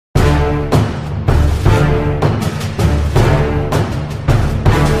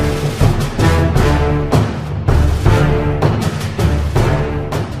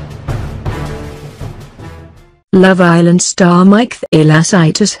Love Island star Mike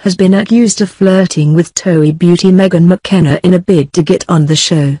Thalassitis has been accused of flirting with TOWIE beauty Megan McKenna in a bid to get on the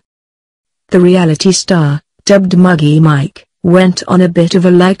show. The reality star, dubbed Muggy Mike, went on a bit of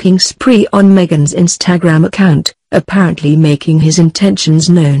a liking spree on Megan's Instagram account, apparently making his intentions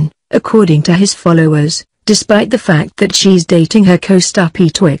known, according to his followers, despite the fact that she's dating her co-star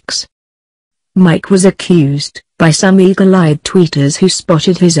Twix. Mike was accused, by some eagle-eyed tweeters who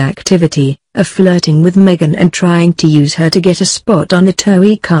spotted his activity, of flirting with Megan and trying to use her to get a spot on the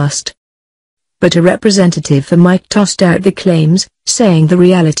TOWIE cast. But a representative for Mike tossed out the claims, saying the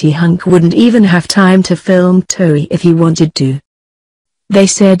reality hunk wouldn't even have time to film TOWIE if he wanted to. They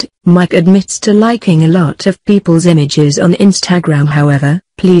said, Mike admits to liking a lot of people's images on Instagram. However,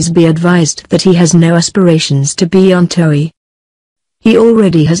 please be advised that he has no aspirations to be on TOWIE. He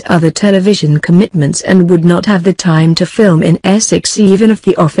already has other television commitments and would not have the time to film in Essex even if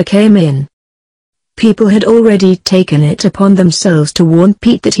the offer came in. People had already taken it upon themselves to warn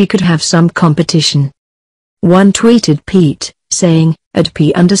Pete that he could have some competition. One tweeted Pete, saying,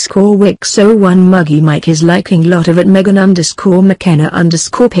 @P_Wix01 Muggy Mike is liking lot of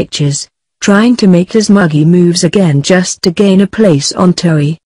 @Megan_McKenna_ pictures, trying to make his muggy moves again just to gain a place on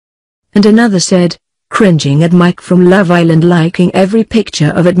TOWIE. And another said, cringing at Mike from Love Island liking every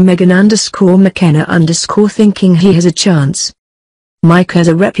picture of @Megan_McKenna_ thinking he has a chance. Mike has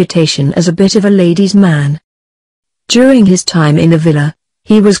a reputation as a bit of a ladies' man. During his time in the villa,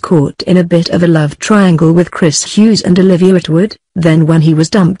 he was caught in a bit of a love triangle with Chris Hughes and Olivia Atwood. Then when he was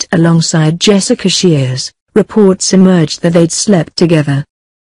dumped alongside Jessica Shears, reports emerged that they'd slept together.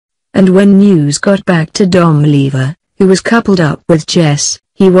 And when news got back to Dom Lever, who was coupled up with Jess,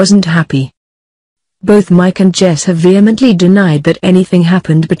 he wasn't happy. Both Mike and Jess have vehemently denied that anything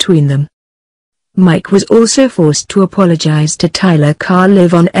happened between them. Mike was also forced to apologize to Tyler Carr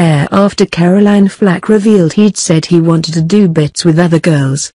live on air after Caroline Flack revealed he'd said he wanted to do bits with other girls.